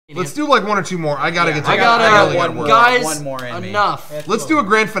Let's do like one or two more. I gotta get to guys, one more in enough. me. Let's do a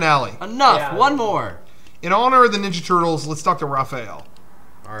grand finale. Enough. Yeah. One more. In honor of the Ninja Turtles, let's talk to Raphael.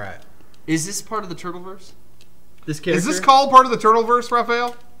 All right. Is this part of the Turtleverse? This character? Is this called part of the Turtleverse,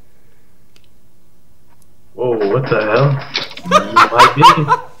 Raphael? Whoa, what the hell? Might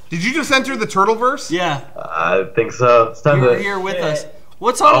be. Did you just enter the Turtleverse? Yeah. I think so. It's time You're to... here with us.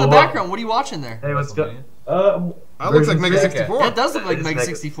 What's on in the background? What are you watching there? Hey, what's going That looks like Mega64. That does look like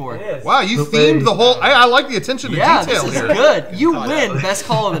Mega64. Wow, you themed the whole... I like the attention to detail here. Yeah, this is good. You win Best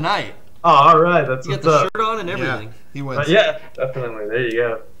Call of the Night. Oh, all right. That's you what's got the up. shirt on and everything. Yeah, he wins. Yeah, definitely. There you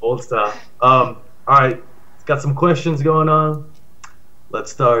go. Old style. All right. Got some questions going on.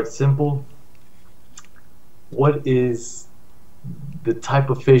 Let's start simple. What is the type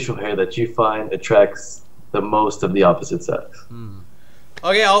of facial hair that you find attracts the most of the opposite sex?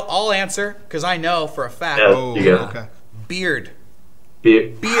 Okay, I'll answer because I know for a fact. Yeah, you go. Okay. Beard.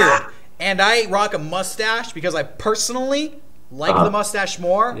 Beard. And I rock a mustache because I personally like the mustache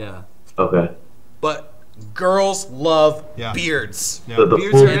more. Yeah. Okay. But girls love Yeah. beards. Yeah. The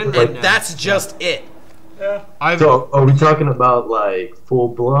Beards full, are in like, now. That's just it. So, are we talking about like full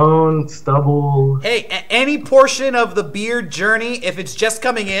blown stubble? Hey, any portion of the beard journey, if it's just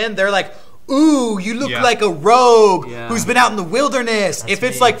coming in, they're like, ooh, you look like a rogue who's been out in the wilderness. If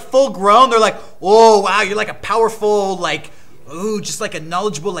it's like full grown, they're like, oh, wow, you're like a powerful, like, ooh, just like a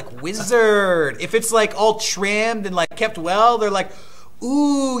knowledgeable, like, wizard. If it's like all trimmed and like kept well, they're like,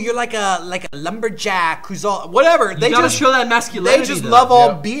 ooh, you're like a lumberjack who's all whatever. They gotta show that masculinity. They just love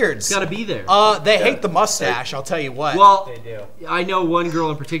all beards. It's gotta be there. They hate the mustache. I'll tell you what. Well, They do. I know one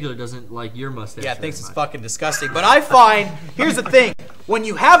girl in particular doesn't like your mustache. Yeah, thinks it's fucking disgusting. But I find, here's the thing: when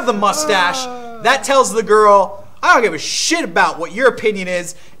you have the mustache, that tells the girl, I don't give a shit about what your opinion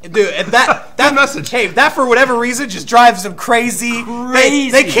is, dude. And that message. Hey, that for whatever reason just drives them crazy.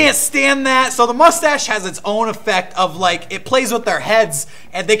 They can't stand that. So the mustache has its own effect of like it plays with their heads,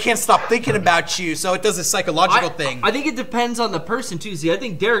 and they can't stop thinking about you. So it does a psychological thing. I think it depends on the person too. See, I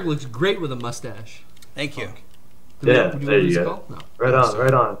think Derek looks great with a mustache. Thank you. There you go. No. Right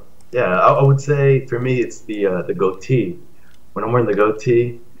on. Yeah, I would say for me it's the goatee. When I'm wearing the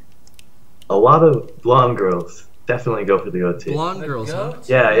goatee, a lot of blonde girls definitely go for the goatee. Blonde girls, huh?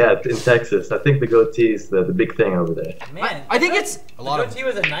 Yeah, in Texas. I think the goatee is the big thing over there. Man, I think it's a lot of goatee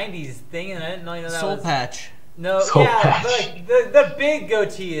was a '90s thing, and I didn't know that soul was... patch. No, Soul patch. but like the big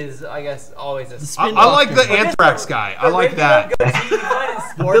goatee is, I guess, always a. I like the Anthrax guy. I like that. Goatee, you find in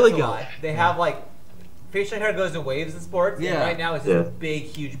sports Billy a Goat. lot. They have like facial hair goes in waves in sports. Yeah. And right now it's just a big,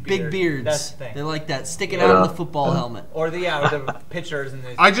 huge beard. Big beards. That's the thing. They like that sticking out of the football helmet. Or the pitchers and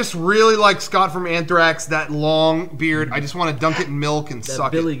the. I just really like Scott from Anthrax, that long beard. I just want to dunk it in milk and That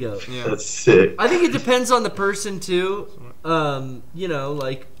suck Billy it. Goat. Yeah. That's sick. I think it depends on the person too. You know,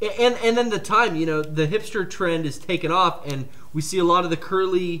 like, and then the time, you know, the hipster trend is taken off, and we see a lot of the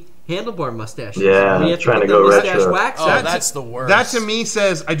curly handlebar mustaches. Yeah, we have trying to to put go the mustache retro. wax. Oh, on. that's the worst. That to me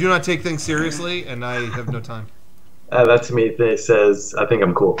says I do not take things seriously, and I have no time. That to me says I think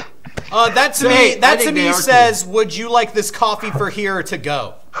I'm cool. That to Hey, me, I think they are says, would you like this coffee for here or to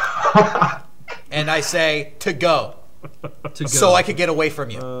go? And I say to go, To go. so I could get away from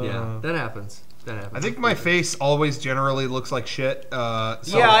you. Yeah, that happens. That happens. I think my face always generally looks like shit. So,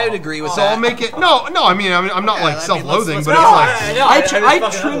 Yeah, I would agree with So that. I'll make it. No. I mean, I'm not Yeah, like I mean, self-loathing, let's but go. it's like. know, I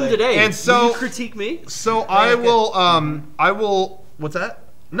fucking trimmed ugly. today. And so- will you critique me? So I will. I will. What's that?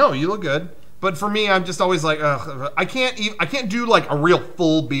 No, you look good. But for me, I'm just always like, ugh, I can't do like a real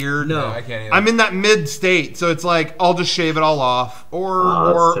full beard. No, I can't either. I'm in that mid state, so it's like I'll just shave it all off, that's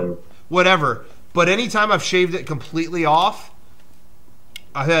or terrible. whatever. But anytime I've shaved it completely off,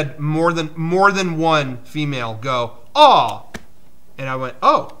 I've had more than one female go, "Oh," and I went,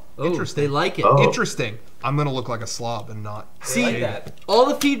 "Oh, interesting." They like it. Oh. Interesting. I'm gonna look like a slob and not. See, like that. all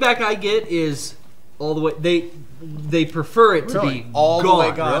the feedback I get is all the way they prefer it to be All gone. the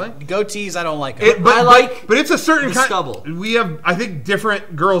way gone. Really? Goatees, I don't like them. But I like but it's a certain the kind. stubble. We have, I think,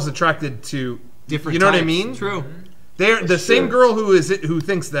 different girls attracted to different. You know what I types. mean? True. They're the same girl who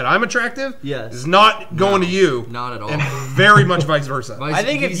thinks that I'm attractive. Yes. Is not going to you. Not at all. And very much vice versa. I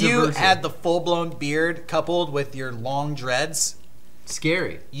think if Vice you versa. had the full-blown beard coupled with your long dreads,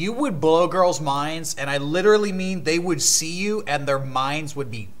 scary. you would blow girls' minds, and I literally mean they would see you and their minds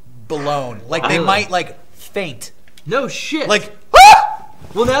would be blown. Like they Really? might like faint. No shit. Like,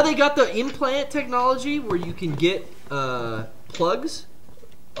 well, now they got the implant technology where you can get plugs.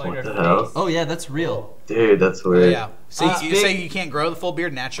 On What your the hell? face. Oh yeah, that's real. Dude, that's weird. yeah. So you big- say you can't grow the full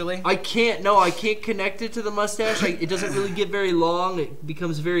beard naturally? I can't. No, I can't connect it to the mustache. It doesn't really get very long. It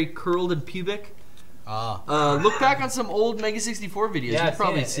becomes very curled and pubic. Look back on some old Mega64 videos. Yeah, You'd I've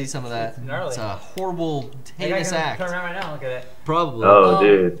probably seen it. see some of that. It's gnarly. It's a horrible, I heinous can act. turn around right now. Look at it. Probably. Oh,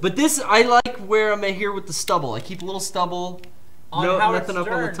 dude. But this, I like where I'm at here with the stubble. I keep a little stubble. On No, Howard nothing up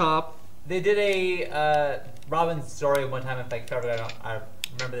on the Stern, top. They did a Robin's story one time. If I covered it, I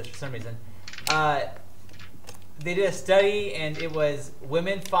remember this for some reason. They did a study, and it was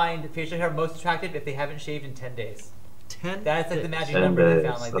women find facial hair most attractive if they haven't shaved in 10 days. 10? That's like the magic 10 number they days,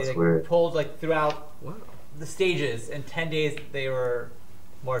 found. Like that's they weird. pulled like throughout Wow. the stages, in 10 days they were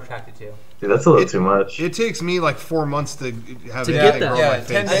more attracted to. Dude, that's a little too much. It takes me like 4 months to have To anything get that. grow on Yeah, my 10 face.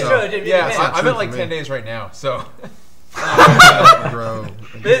 days. That's so- true. It Yeah, depends. I'm true at like for 10 me. days right now, so. grow.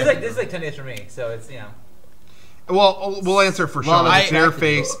 This is like 10 days for me, so it's Well, we'll answer for Well, Sean. I- It's hair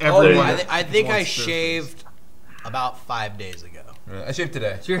face. there you Everyone. go. I think I wants their face. shaved about 5 days ago. I shaved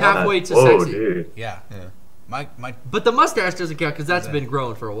today. So you're halfway to Whoa, sexy. dude. Yeah. Yeah. My But the mustache doesn't count because that's been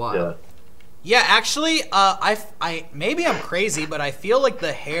growing for a while. Yeah. Yeah, actually, I maybe I'm crazy, but I feel like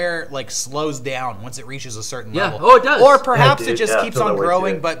the hair like slows down once it reaches a certain Yeah. level. Oh, it does. Or perhaps Yeah, it dude, just yeah, I keeps feel on that way,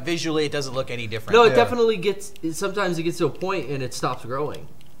 growing, too. but visually it doesn't look any different. No, it Yeah. definitely gets. Sometimes it gets to a point and it stops growing,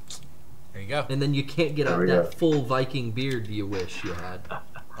 There you go. and then you can't get There out we that go. full Viking beard you wish you had.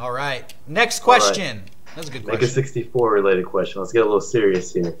 All right. Next question. That's a good Mega question. 64 related question. Let's get a little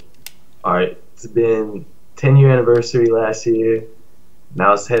serious here. All right, it's been 10-year anniversary last year.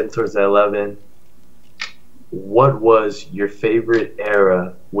 Now it's heading towards the 11. What was your favorite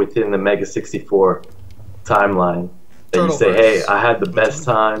era within the Mega 64 timeline that you say, Turtleverse. hey, I had the best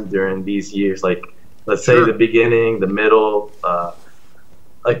time during these years? Like, let's say Sure. the beginning, the middle.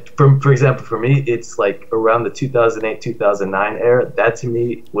 Like, for example, for me, it's like around the 2008, 2009 era. That to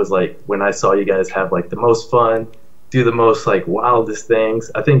me was like when I saw you guys have like the most fun, do the most like wildest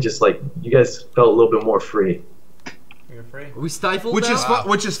things. I think just like you guys felt a little bit more free. You're free. Are we stifled Which now? is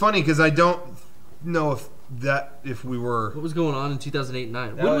which is funny because I don't know if we were. What was going on in 2008 and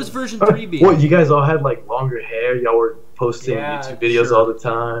 9? That When was was- version 3 being? What, you guys all had like longer hair. Y'all were posting Yeah, YouTube videos sure. all the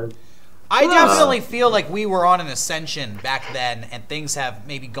time. I definitely feel like we were on an ascension back then, and things have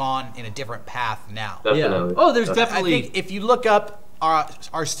maybe gone in a different path now. Yeah. Definitely. Oh, there's I definitely. think if you look up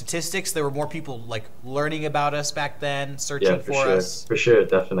our statistics, there were more people like learning about us back then, searching Yeah, for for sure. us. For sure,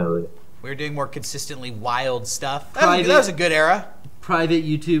 definitely. We were doing more consistently wild stuff. Private- That was a good era. private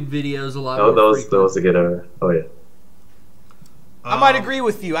YouTube videos a lot Oh, more that frequent. was a good era. Oh yeah. I might agree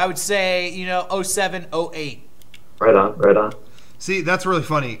with you. I would say, 07, 08. Right on. Right on. See, that's really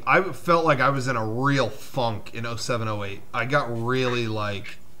funny. I felt like I was in a real funk in 07, 08. I got really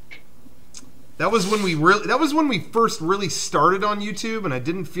like. That was when we first really started on YouTube, and I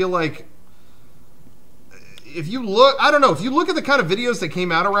didn't feel like. If you look, I don't know. If you look at the kind of videos that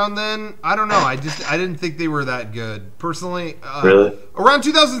came out around then, I don't know. I didn't think they were that good personally. Really? Around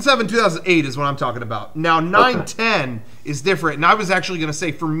 2007, 2008 is what I'm talking about. Now 9, Okay. 10 is different, and I was actually going to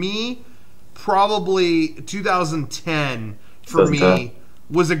say for me, probably 2010 for me 2010.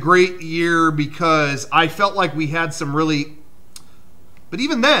 was a great year because I felt like we had some really. But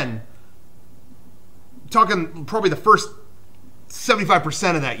even then, talking probably the first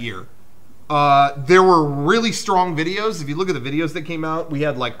 75% of that year. There were really strong videos. If you look at the videos that came out, we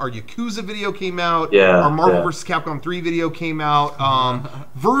had like our Yakuza video came out. Yeah, Our Marvel yeah. vs. Capcom 3 video came out.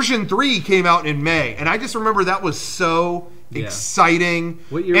 Version 3 came out in May. And I just remember that was so Yeah. exciting.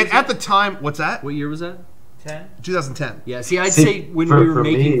 What year And was at that? the time, what's that? What year was that? 10? 2010. Yeah, see, I'd See, say when for- we were for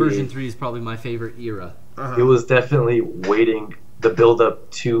making me- version 3 is probably my favorite era. It was definitely waiting the build up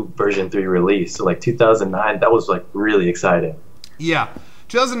to version 3 release. So like 2009, that was like really exciting. Yeah.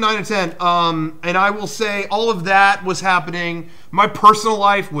 2009 and 10. And I will say all of that was happening. My personal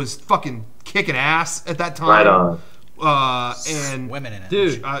life was fucking kicking ass at that time. Right on. And Women in it.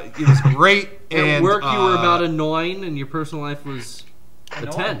 Dude, it was great. at And work you were about a 9 and your personal life was a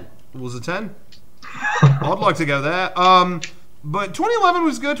 9. 10. was a 10. I'd like to go that. But 2011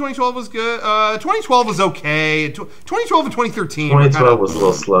 was good. 2012 was good. 2012 was okay. 2012 and 2013 were 2012 kinda was a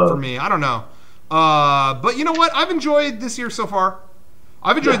little slow. for me. I don't know. But you know what? I've enjoyed this year so far.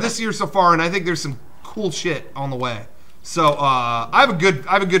 This year so far, and I think there's some cool shit on the way. So I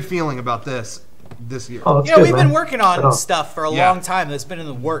have a good feeling about this year Oh, that's Yeah, good, we've man. been working on Right on. stuff for a Yeah. long time that's been in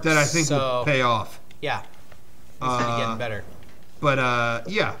the works. that I think so, will pay off. Yeah. It's been getting better. But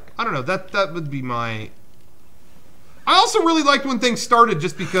yeah, I don't know. That would be my. I also really liked when things started,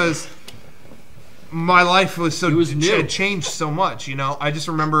 just because my life was so It was new. had changed so much. I just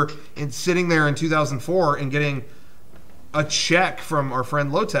remember sitting there in 2004 and getting a check from our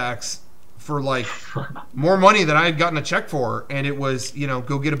friend Lotax for like more money than I had gotten a check for, and it was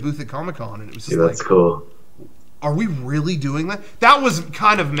go get a booth at Comic-Con, and it was just Dude, that's like cool. are we really doing that? That was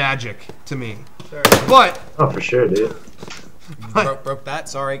kind of magic to me. Sure. But Oh, for sure, dude. Broke that.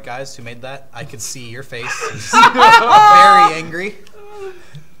 Sorry, guys, who made that. I could see your face. Very angry.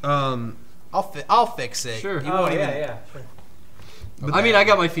 I'll fix it. Sure. You Oh, won't yeah, sure. I mean, I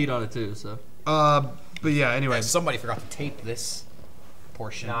got my feet on it too, so. but yeah, anyway. Somebody forgot to tape this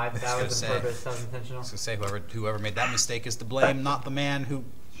portion. No, that gonna was say. on purpose. That was intentional. I was gonna say whoever made that mistake is to blame, not the man who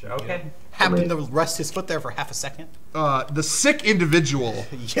Sure. Okay. happened to rest his foot there for half a second. The sick individual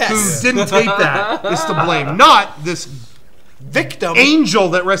Yes. who didn't tape that is to blame, not this Victim. angel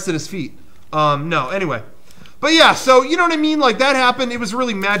that rested his feet. No, anyway. But yeah, so you know what I mean? Like that happened. It was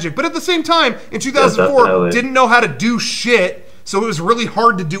really magic. But at the same time, in 2004, definitely. didn't know how to do shit. So it was really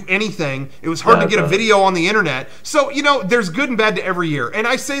hard to do anything. It was hard to get a video on the internet. So, you know, there's good and bad to every year. And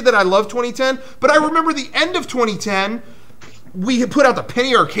I say that I love 2010, but I remember the end of 2010, we had put out the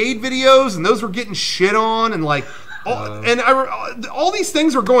Penny Arcade videos, and those were getting shit on, and like, all these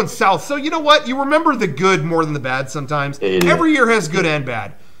things were going south. So you know what? You remember the good more than the bad sometimes. Every year has good and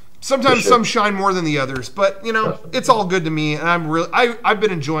bad. Sometimes some shine more than the others, but you know, it's all good to me, and I've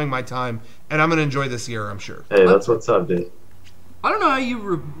been enjoying my time, and I'm gonna enjoy this year, I'm sure. Hey, that's what's up, dude. I don't know how you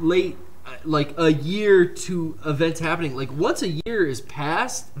relate like a year to events happening. Like once a year is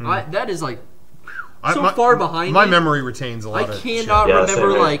past, that is like far behind my me. memory retains a lot I of cannot Yeah, remember same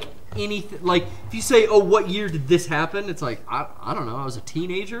here. like anything. Like if you say, "Oh, what year did this happen?" It's like I don't know. I was a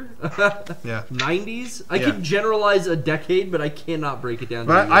teenager. Yeah. 90s. I Yeah. can generalize a decade, but I cannot break it down.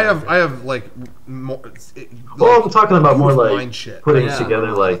 But to I have like more. Well, I'm talking about more like mind shit. putting Yeah.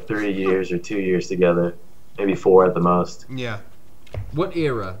 together like 3 years or 2 years together, maybe 4 at the most. Yeah. What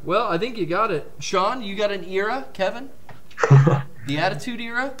era? Well, I think you got it. Sean, you got an era. Kevin, the Attitude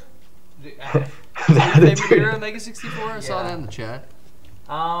Era. Is that your favorite era, Mega 64? I saw Yeah. that in the chat.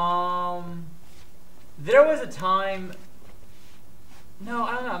 There was a time. No,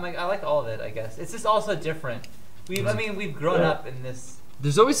 I don't know. I like all of it. I guess it's just also different. We've grown up in this.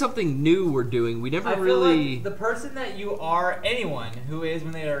 There's always something new we're doing. We never I feel really. like the person that you are, anyone who is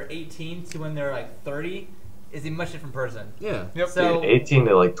when they are 18 to when they're like 30, is a much different person. Yeah. Yep. So Dude, 18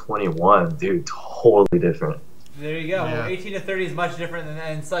 to like 21, dude, totally different. there you go. Yeah. 18 to 30 is much different than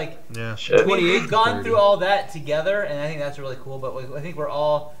that. And it's like Yeah. Shit. 28 we've to gone 30. through all that together, and I think that's really cool. But I think we're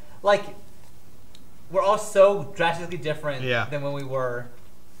all like, we're all so drastically different Yeah. than when we were.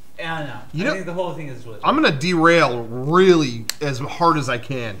 I don't know. You I know- think the whole thing is really. I'm gonna derail really as hard as I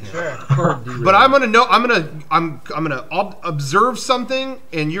can here. Sure. But I'm gonna observe something,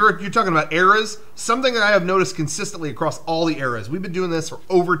 and you're talking about eras. Something that I have noticed consistently across all the eras. We've been doing this for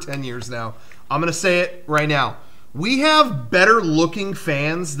over 10 years now. I'm gonna say it right now. We have better looking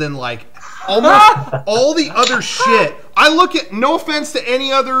fans than like almost all the other shit. I look at, no offense to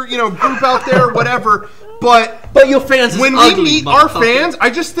any other group out there, whatever, but your fans is when ugly, we meet our motherfucker. fans, I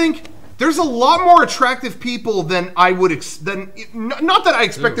just think there's a lot more attractive people than I would not that I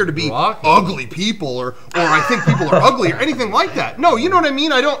expect there to be Rocky. ugly people or I think people are ugly or anything like that. No, you know what I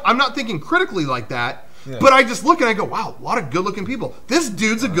mean? I'm not thinking critically like that. But I just look and I go, wow, a lot of good-looking people. This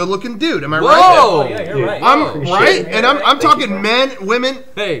dude's a good-looking dude. Am I right? Whoa! Oh, yeah, you're Dude, right. I'm Appreciate right, it. and I'm Thank talking you, bro. men, women.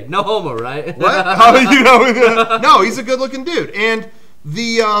 Hey, no homo, right? What? Oh, no, he's a good-looking dude. And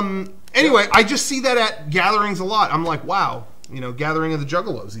the anyway, I just see that at gatherings a lot. I'm like, wow, gathering of the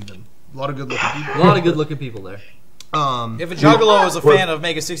Juggalos, even a lot of good-looking A people. lot of good-looking people there. If a juggalo is a fan of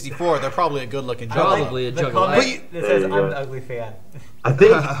Mega 64, they're probably a good-looking I juggalo. like Probably a the juggalo. comment that says There you I'm go. an ugly fan. I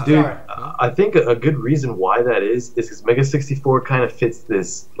think, dude, Sorry. I think a good reason why that is because Mega 64 kind of fits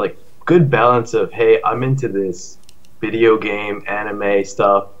this like good balance of, hey, I'm into this video game, anime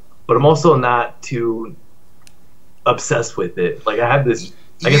stuff, but I'm also not too obsessed with it. Like I have this,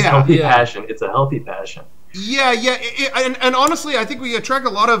 I guess, healthy Yeah. passion. It's a healthy passion. Yeah. And honestly, I think we attract a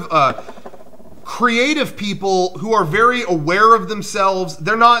lot of creative people who are very aware of themselves.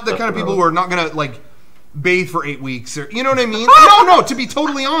 They're not the kind of people who are not going to, like, bathe for 8 weeks. Or, you know what I mean? No, to be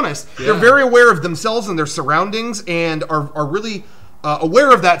totally honest. They're very aware of themselves and their surroundings and are really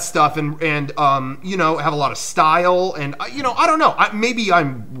aware of that stuff and have a lot of style. And, I don't know. Maybe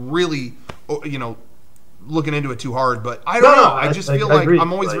I'm really, looking into it too hard, but I don't know. I just feel like agree.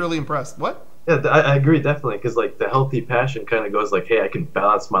 I'm always Like- really impressed. What? Yeah, I agree definitely because like the healthy passion kind of goes like, hey, I can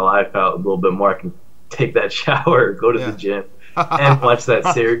balance my life out a little bit more. I can take that shower, go to the gym, and watch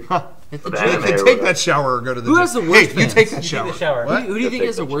that series. Hit the The gym. anime Hey, or take whatever. that shower or go to the Who gym. has the worst Hey, you fans? take that You shower. take the shower. What? Who do you think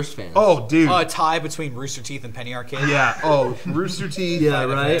has the worst fans? Oh, dude. A tie between Rooster Teeth and Penny Arcade. Yeah. Oh, Rooster Teeth. Yeah,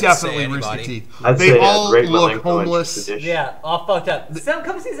 right? Definitely Say Rooster anybody. Teeth. I'd They say all Great look Milenko homeless. Edition. Yeah, all fucked up. Some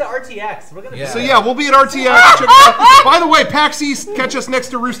come see us at RTX. We're gonna. Yeah. So yeah, we'll be at RTX. Check it out. By the way, PAX East, catch us next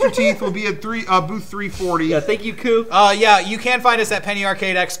to Rooster Teeth. We'll be at booth 340. Yeah, thank you, Koo. Yeah, you can find us at Penny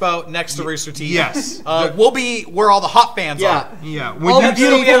Arcade Expo next to Rooster Teeth. Yes. We'll be where all the hot fans Yeah. are. Yeah. All the I'm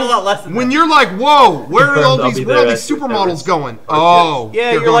sure we have a lot less than When that. you're like, whoa, where are all I'll these be where are there these at supermodels going? RTX. Oh, Yeah,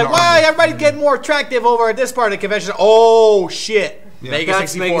 they're you're going like, to wow, RTX. everybody's getting more attractive over at this part of the convention. Oh, shit. Yeah. Mega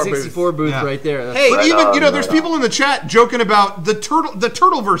That's 64 Mega booth. 64 booth Yeah. right there. Hey, But Right even on, there's right people in the chat joking about the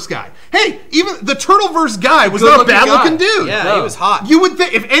Turtleverse guy. Hey, even the Turtleverse guy was Good not a looking bad guy. looking dude. Yeah, No. he was hot. You would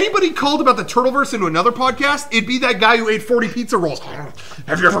think if anybody called about the Turtleverse into another podcast, it'd be that guy who ate 40 pizza rolls.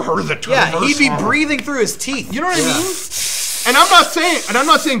 Have you ever heard of the Turtleverse? Yeah, he'd be breathing through his teeth. You know what I mean? And I'm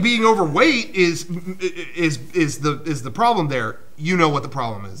not saying being overweight is the problem there. You know what the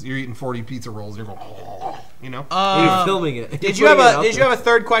problem is. You're eating 40 pizza rolls. You're going, you know. You're filming it. Did you have a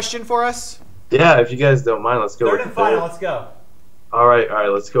third question for us? Yeah, if you guys don't mind, let's go Third with and the final. third. Let's go. All right,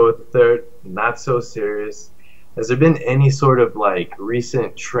 let's go with the third. Not so serious. Has there been any sort of like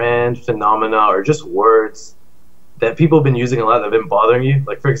recent trend, phenomena, or just words that people have been using a lot that have been bothering you?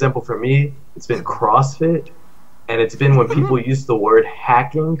 Like, for example, for me, it's been CrossFit, and it's been when people use the word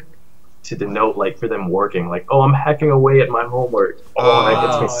hacking to denote, like, for them working. Like, oh, I'm hacking away at my homework. Oh,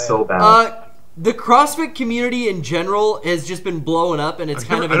 that gets me so bad. The CrossFit community in general has just been blowing up, and it's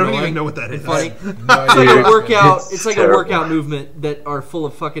kind of I don't annoying even know what that and is. funny. idea. It's like a workout. It's It's like terrible. a workout movement that are full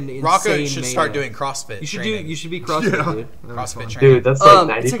of fucking insane. Rocco should start mania. doing CrossFit. You should training. You should be CrossFit, Yeah. dude. CrossFit training. Dude, that's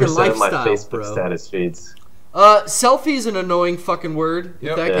like It's like a 90% of my lifestyle, Facebook bro. status feeds. Selfie is an annoying fucking word.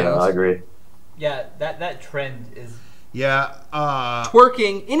 Yep. If that Yeah, counts. I agree. Yeah, that trend is. Yeah.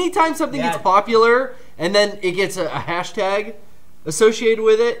 Twerking. Anytime something Yeah. gets popular and then it gets a hashtag associated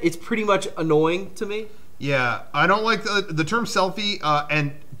with it, it's pretty much annoying to me. Yeah, I don't like the term selfie,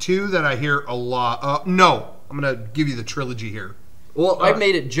 and two that I hear a lot. No, I'm gonna give you the trilogy here. Well, I've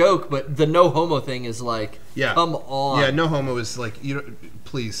made it joke, but the no homo thing is like, Yeah, come on. Yeah, no homo is like, you know,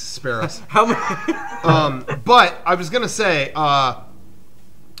 please spare us. How many? But I was gonna say,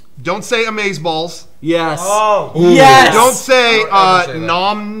 don't say amazeballs. Yes. Oh. Yes. Don't say Don't ever say that.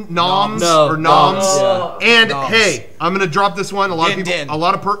 noms No, or noms. Oh. And Noms. hey, I'm gonna drop this one. A lot of Din people, din. a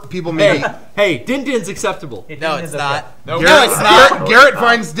lot of people maybe. Hey, Din Din's acceptable. It No, is it's okay. not. Nope. No, it's not. Garrett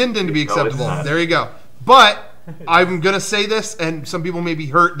finds Din Din to be No, it's acceptable. not. There you go. But I'm gonna say this, and some people may be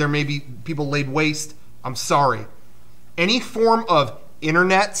hurt. There may be people laid waste. I'm sorry. Any form of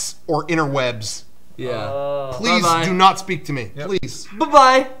internets or interwebs, Yeah. please Bye-bye. do not speak to me. Please.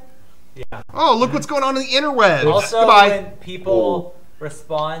 Bye-bye. Oh, look what's going on in the interwebs. Also, Goodbye. when people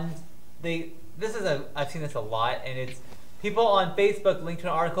respond, I've seen this a lot, and it's people on Facebook link to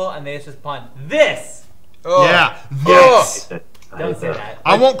an article and they just respond, "This." Oh. Yeah. Oh. This. Don't say that.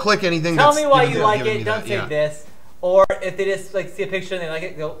 I won't click anything. Tell that's me why giving you like giving me it. Don't that. say Yeah. this. Or if they just like see a picture and they like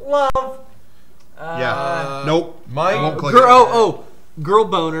it, go love. Yeah. Nope. My I won't click Girl, it. girl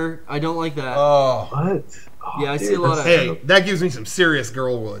boner. I don't like that. Oh. What? Oh, Yeah, I see dude, a lot that's- Hey, that gives me some serious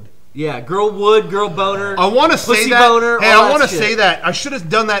girl wood. Yeah, girl wood, girl boner. I want to say Pussy that. boner, Hey, all I that want to shit. say that. I should have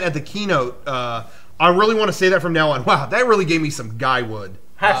done that at the keynote. I really want to say that from now on. Wow, that really gave me some guy wood.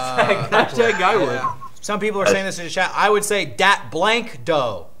 Hashtag. Hashtag guy wood. Yeah. Some people are saying this in the chat. I would say dat blank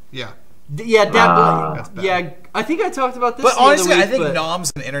dough. Yeah. Yeah, that. That's bad. Yeah, I think I talked about this. But the other honestly, week, I think but-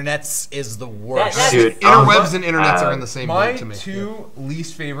 noms and internets is the worst. That- Dude, Interwebs and internets are in the same My boat to me. two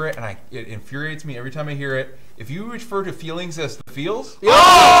least favorite, and it infuriates me every time I hear it. If you refer to feelings as the feels,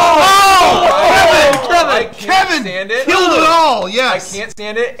 I can't Kevin stand it. killed it all. I Yes. can't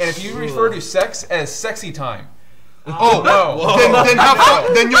stand it. And if you refer to sex as sexy time, Oh, no. then have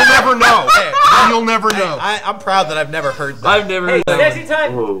fun. Then you'll never know. Then you'll never know. I'm proud that I've never heard that. I've never Hey, heard that. sexy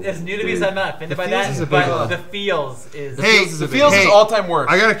time Ooh, is new to me, dude. so I'm not offended by feels that. is a big But one. the feels is. Hey, feels is a the big feels hey, is all time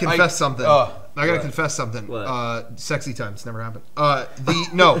worst. I gotta confess something. I gotta What? confess something. What? Sexy times never happened.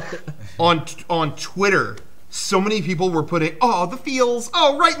 On Twitter, so many people were putting, "Oh, the feels,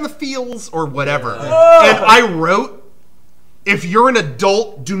 oh, right in the feels," or whatever, and I wrote, "If you're an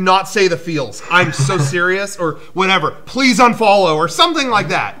adult, do not say the feels. I'm so serious," or whatever. Please unfollow or something like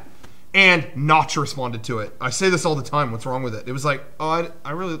that. And Notch responded to it. I say this all the time. What's wrong with it? It was like, oh,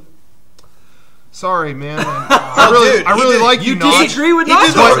 I really. Sorry, man. I really, dude, I really he like you, You Notch. disagree with He Notch?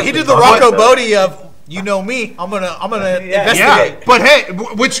 did the, he did the Rocco Bodie of you know me. I'm gonna Yeah. investigate. Yeah, but hey,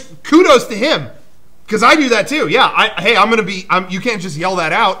 which kudos to him, because I do that too. Yeah, I'm gonna be. You can't just yell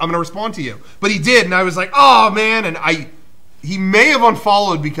that out. I'm gonna respond to you. But he did, and I was like, oh man, and He may have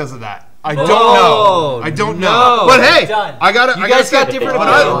unfollowed because of that. I don't Oh, know. I don't know. no. But hey, Done. I got You guys got different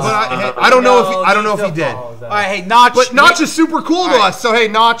opinions. I don't know if he did. All right, hey, Notch. But Notch is super cool to us. So hey,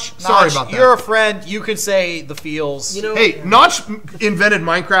 Notch, sorry Notch, about that. You're a friend. You could say the feels. You know, Hey, Notch invented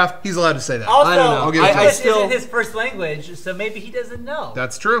Minecraft. He's allowed to say that. Also, I don't know. I'll give it to English you. isn't his first language, so maybe he doesn't know.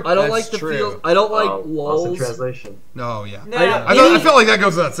 That's true. I don't That's like the true. feels. I don't like Lost in lols. translation. No, yeah. No, I felt like that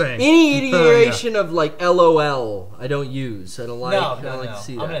goes without saying. Any iteration of like LOL, I don't use. I don't like. no, I don't no, like no. to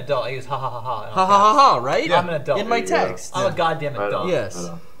see I'm that. an adult. I use ha ha ha ha. Ha ha ha ha! Right? I'm an adult. In my There you go. text. I'm a goddamn Right adult. on. Yes.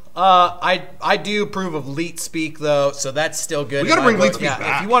 Right on. I do approve of Leet Speak though, so that's still good. We gotta in my bring Leet book. Speak Yeah,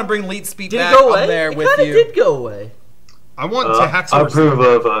 back. if you want to bring Leet Speak Did back, it go away? I'm there It with kind of you. did go away. I want to hack I some. approve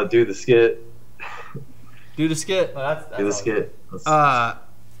of Do the Skit. Do the skit. Well, that's Do the all. Skit.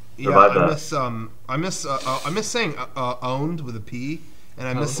 Yeah, Revive I that. miss saying owned with a P, and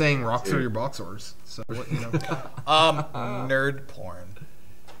I miss saying rocks are your boxers. So what, you know. Nerd porn.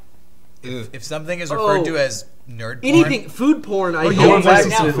 Ew. If something is referred Oh. to as nerd porn, Anything food porn, I Oh, hate. yeah, Going back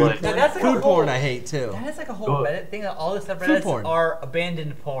Food to porn. like Now, that's like Food a whole, porn, I hate too. That is like a whole Go- Reddit thing that all the Food subreddits porn. are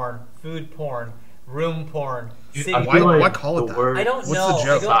abandoned porn, food porn, room porn, city I Why- feel like why call it the that? word- I don't What's the know.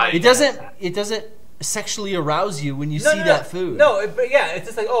 joke? I don't- It doesn't sexually arouse you when you No, see no, that no. food. No, but yeah, it's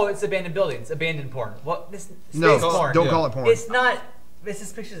just like, oh, it's abandoned buildings, abandoned porn. What? This space No, porn. don't call it porn. It's not. It's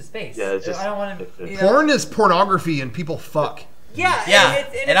just pictures of space. Yeah, it's just- I don't want to. it's- You know, Porn is pornography and people fuck. Yeah. yeah,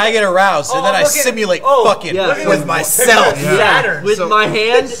 it's- and I get aroused, and then I look at- simulate oh, fucking yeah. look at with this myself. picture of Saturn. with So- my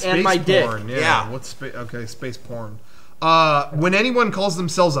hand and Space my dick. porn, yeah. Yeah. What's space? Okay, space porn. When anyone calls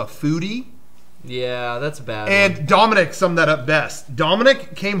themselves a foodie, Yeah, that's a bad. and Dominic summed that up best.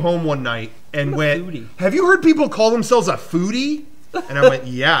 Dominic came home one night and I'm a went, foodie. "Have you heard people call themselves a foodie?" And I went,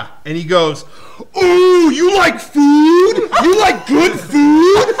 "Yeah." And he goes, "Ooh, you like food? You like good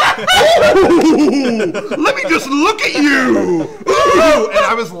food? Ooh, let me just look at you." Ooh. And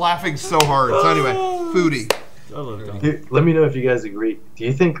I was laughing so hard. So anyway, foodie. Let me know if you guys agree. Do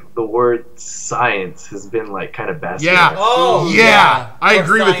you think the word science has been like kind of bastardized? Yeah. Oh, Yeah, I For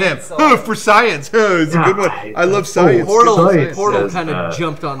agree with him. science, Oh, for science. Oh, it's a good one. I love science. Portal, Science Portal says, kind of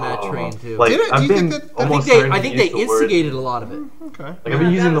jumped on that train too. Like, Did it? Do I've you been think that- almost I starting think to they use the word- instigated a lot of it. Okay. Like I've been Yeah,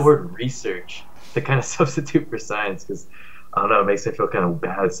 using the that's- word research to kind of substitute for science because I don't know, it makes me feel kind of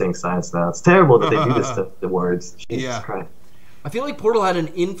bad saying science now. It's terrible that they do this to the words. Jesus Yeah. Christ. I feel like Portal had an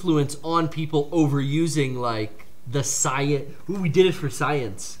influence on people overusing like the science. Ooh, we did it for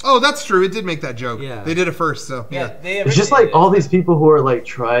science. Oh, that's true. It did make that joke. Yeah. They did it first, so Yeah, yeah. they It's just like originated all these people who are like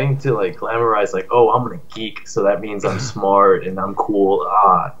trying to like glamorize like, oh, I'm gonna geek, so that means I'm smart and I'm cool.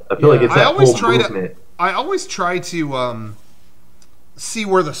 I feel like Yeah. it's I that always whole try movement. I always try to see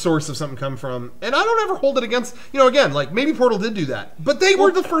where the source of something come from, and I don't ever hold it against. Again, like maybe Portal did do that, but they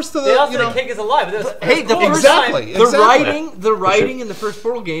were the first to They the. also the cake is alive. But that's Hey, the cool. first Exactly. the writing in the first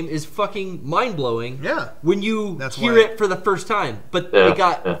Portal game is fucking mind blowing. Yeah. When you That's hear why- it for the first time, but Yeah, it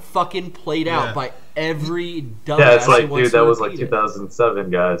got yeah. fucking played out Yeah. by every dumbass. Yeah, it's like, who wants dude, that to was like repeat it.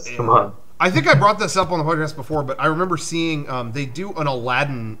 2007, guys. Come on. I think I brought this up on the podcast before, but I remember seeing they do an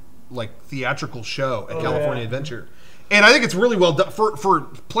Aladdin like theatrical show at California Adventure, and I think it's really well done for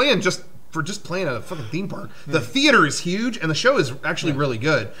playing just playing a fucking theme park. The theater is huge, and the show is actually really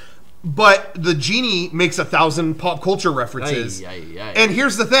good. But the genie makes 1,000 pop culture references. Aye, aye, aye. And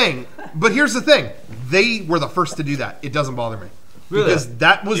here's the thing. They were the first to do that. It doesn't bother me. Really? Because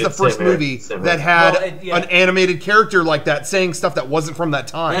that was Yeah, the first same here, movie same that here. had Well, yeah. an animated character like that saying stuff that wasn't from that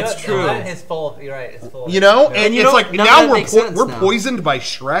time. That's true. Aladdin is full of, you're right. It's full of And you it's know, like none of now that makes sense we're now. poisoned by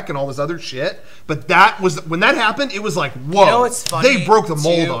Shrek and all this other shit. But that was when that happened. It was like, whoa, You know what's funny? they broke the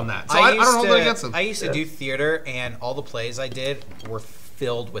mold too? on that. So I don't hold that against them. I used to do theater, and all the plays I did were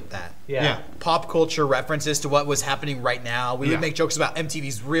filled with that. Yeah. Pop culture references to what was happening right now. We Yeah. would make jokes about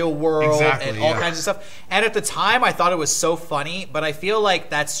MTV's Real World Exactly, and all yeah. kinds of stuff. And at the time, I thought it was so funny, but I feel like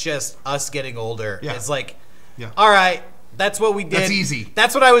that's just us getting older. Yeah. It's like, Yeah. all right, that's what we did. That's easy.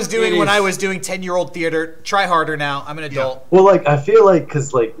 That's what I was doing It when is. I was doing 10-year-old theater. Try harder now. I'm an adult. Well, like I feel like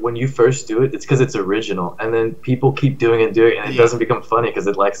because like when you first do it, it's because it's original, and then people keep doing it, and it Yeah. doesn't become funny because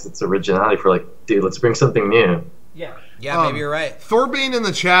it lacks its originality. For like, dude, let's bring something new. Yeah. Yeah, maybe you're right. Thorbane in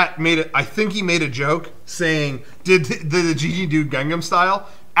the chat made it. I think he made a joke saying, "Did the Gigi do Gangnam Style?"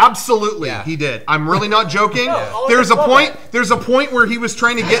 Absolutely, Yeah. he did. I'm really not joking. all There's a love point. it. There's a point where he was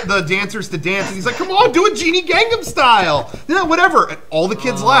trying to get the dancers to dance, and he's like, "Come on, do a Genie Gangnam Style." Yeah, whatever. And all the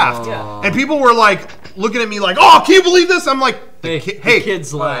kids laughed, Yeah. and people were like looking at me like, "Oh, can you believe this?" I'm like, Hey, "Hey, the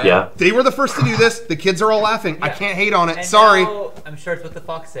kids laugh. Yeah. they were the first to do this. The kids are all laughing. I Yeah. can't hate on it. And Sorry." now, I'm sure it's what the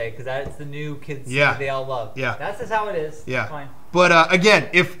Fox say because that's the new kids Yeah. that they all love. Yeah. That's just how it is. Yeah. It's fine. But again,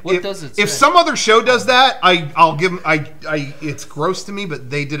 if does it if say? some other show does that, I'll give them. It's gross to me, but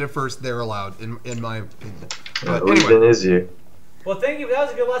they did it first. They're allowed, in my opinion. But Then is you. Well, thank you. That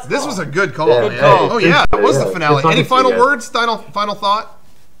was a good last call. this was a good call, Yeah, man. call. Oh yeah, that was the Yeah, finale. good talking Any to you final guys. words? Final thought?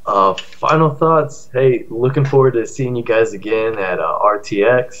 Final thoughts. Hey, looking forward to seeing you guys again at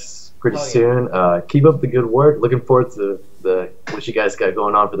RTX pretty Oh, yeah. soon. Keep up the good work. Looking forward to what you guys got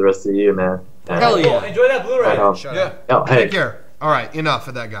going on for the rest of the year, man. Hell Cool. yeah. Enjoy that Blu-ray. Right on. Yeah. Oh, hey. Take care. All right, enough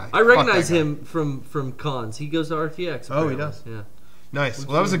of that guy. I Fuck recognize that guy. him from cons. He goes to RTX. Oh, he apparently. does? Yeah. Nice.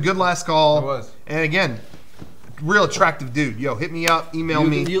 Well, that was a good last call. It was. And again, real attractive dude. Yo, hit me up. Email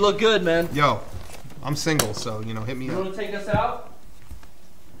me. You look good, man. Yo, I'm single, so hit me You up. want to take us out?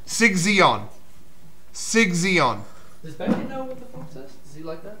 Sig Zeon. Sig Zeon. Does Becky know what the fuck says? Does he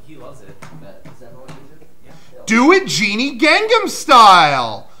like that? He loves it. Is that what he did? Yeah. Do it Genie Gangnam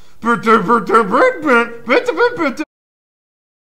style.